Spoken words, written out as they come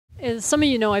As some of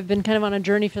you know, I've been kind of on a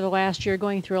journey for the last year,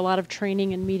 going through a lot of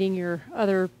training and meeting your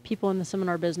other people in the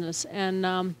seminar business. And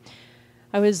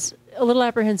I was a little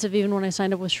apprehensive even when I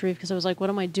signed up with Cherif, because I was like, what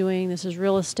am I doing? This is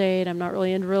real estate. I'm not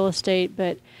really into real estate.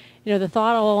 But, you know, the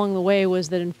thought all along the way was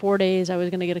that in 4 days I was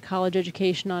going to get a college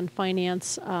education on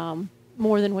finance,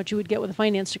 more than what you would get with a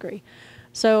finance degree.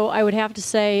 So I would have to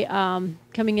say,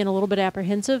 coming in a little bit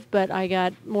apprehensive, but I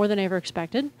got more than I ever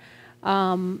expected.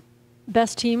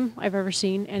 Best team I've ever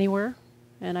seen anywhere,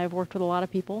 and I've worked with a lot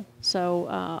of people. So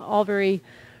all very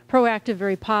proactive,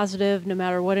 very positive, no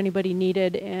matter what anybody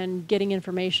needed, and getting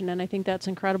information. And I think that's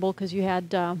incredible, because you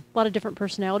had a lot of different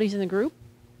personalities in the group,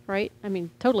 right? I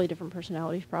mean, totally different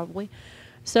personalities probably.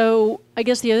 So I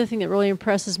guess the other thing that really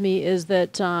impresses me is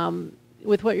that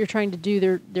with what you're trying to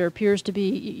do, there appears to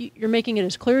be, you're making it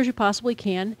as clear as you possibly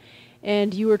can,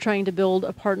 and you are trying to build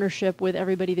a partnership with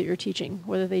everybody that you're teaching,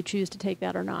 whether they choose to take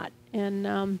that or not. And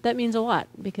that means a lot,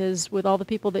 because with all the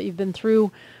people that you've been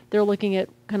through, they're looking at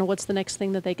kind of what's the next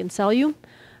thing that they can sell you.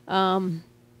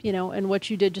 You know, and what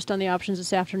you did just on the options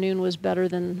this afternoon was better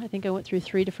than, I think I went through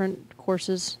 3 different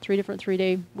courses, 3 different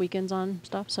 3-day weekends on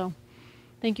stuff. So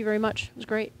thank you very much. It was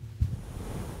great.